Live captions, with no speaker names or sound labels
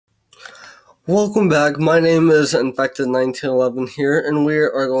Welcome back. My name is Infected1911 here, and we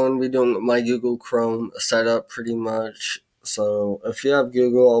are going to be doing my Google Chrome setup pretty much. So, if you have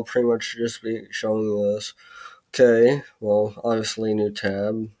Google, I'll pretty much just be showing you this. Okay, well, obviously, new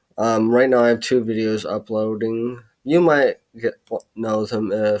tab. Right now, I have two videos uploading. You might know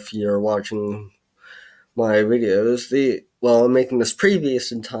them if you're watching my videos. I'm making this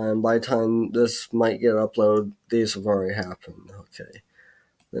previous in time. By the time this might get uploaded, these have already happened. Okay.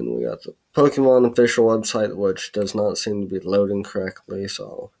 Then we got the Pokemon official website, which does not seem to be loading correctly,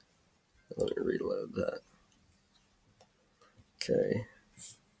 so let me reload that. Okay.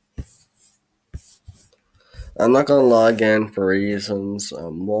 I'm not going to log in for reasons.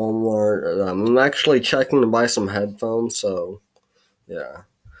 Walmart. I'm actually checking to buy some headphones, so yeah.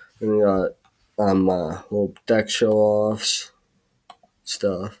 Then we got little deck show offs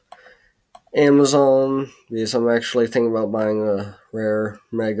stuff. Amazon, because I'm actually thinking about buying a rare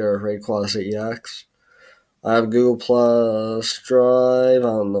Mega Rayquaza EX. I have Google Plus, Drive. I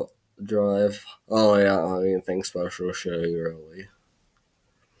don't know. Drive. Oh, yeah, I don't have anything special to show you, really.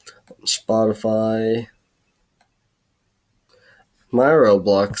 Spotify. My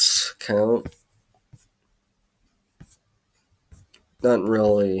Roblox account. Not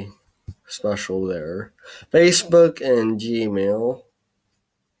really special there. Facebook and Gmail.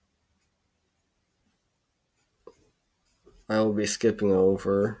 I will be skipping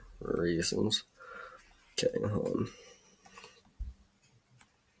over for reasons. Okay, hold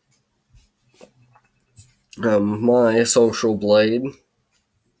on. My Social Blade.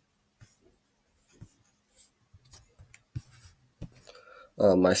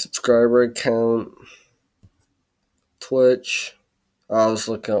 My subscriber account. Twitch. I was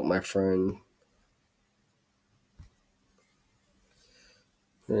looking up my friend.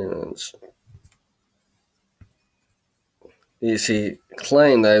 He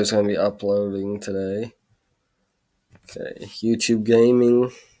claimed that he was going to be uploading today. Okay, YouTube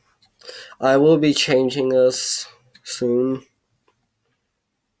Gaming. I will be changing this soon.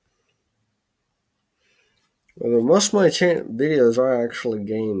 Well, most of my videos are actually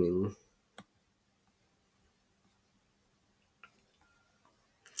gaming.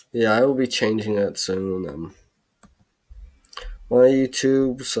 Yeah, I will be changing that soon. My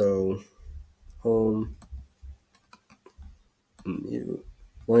YouTube, so home,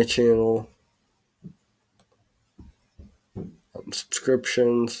 my channel,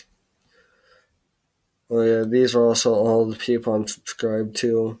 subscriptions. Oh yeah, these are also all the people I'm subscribed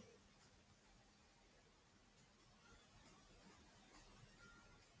to.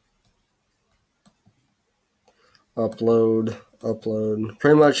 Upload.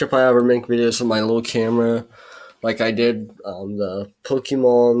 Pretty much if I ever make videos with my little camera, like I did the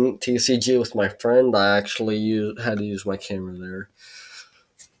Pokemon TCG with my friend, I actually had to use my camera there.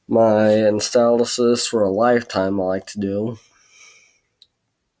 My installasis for a lifetime I like to do.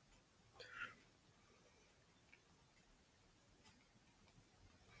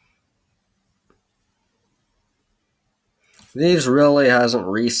 These really hasn't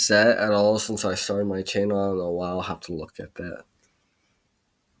reset at all since I started my channel. I don't know why. I'll have to look at that.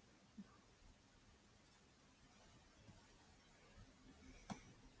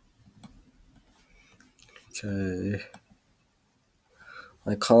 Okay.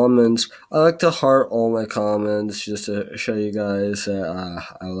 My comments. I like to heart all my comments just to show you guys that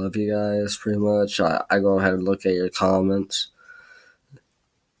I love you guys pretty much. I go ahead and look at your comments.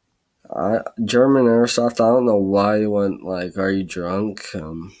 German Airsoft, I don't know why you went like, are you drunk?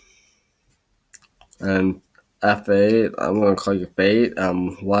 And F8, I'm going to call you Fate.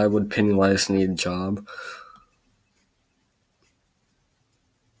 Why would Pennywise need a job?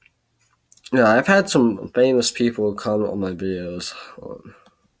 Yeah, I've had some famous people comment on my videos.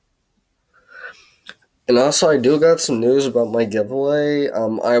 And also, I do got some news about my giveaway.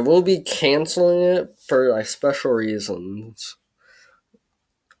 I will be canceling it for like special reasons.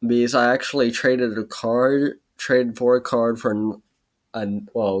 Because I actually traded for a card for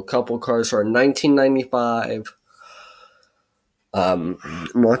a couple cards for 1995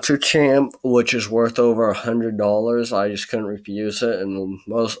 Monster Champ, which is worth over $100. I just couldn't refuse it, and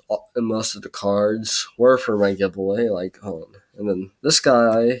most of the cards were for my giveaway. Like, hold on. And then this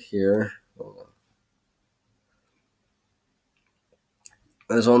guy here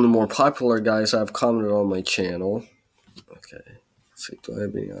is one of the more popular guys I've commented on my channel. Okay, let's see, do I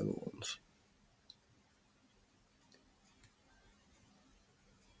have any other ones?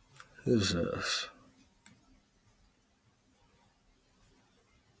 Who's this?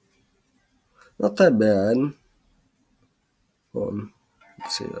 Not that bad.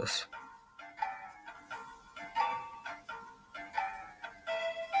 Let's see this.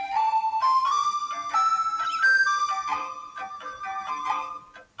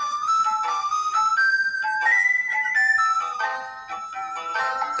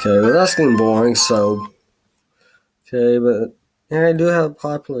 Okay, but that's getting boring, so... Okay, but... Yeah, I do have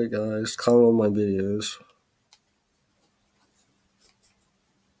popular guys. Comment on my videos.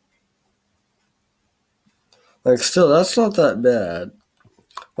 Like, still, that's not that bad.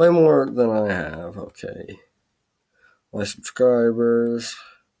 Way more than I have, okay. My subscribers...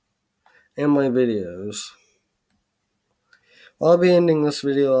 and my videos. I'll be ending this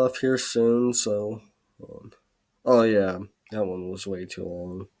video off here soon, so... oh yeah, that one was way too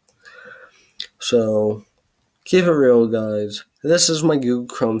long. So, keep it real, guys. This is my Google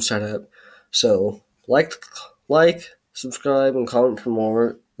Chrome setup. So, like, subscribe, and comment for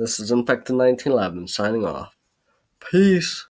more. This is Infected1911 signing off. Peace.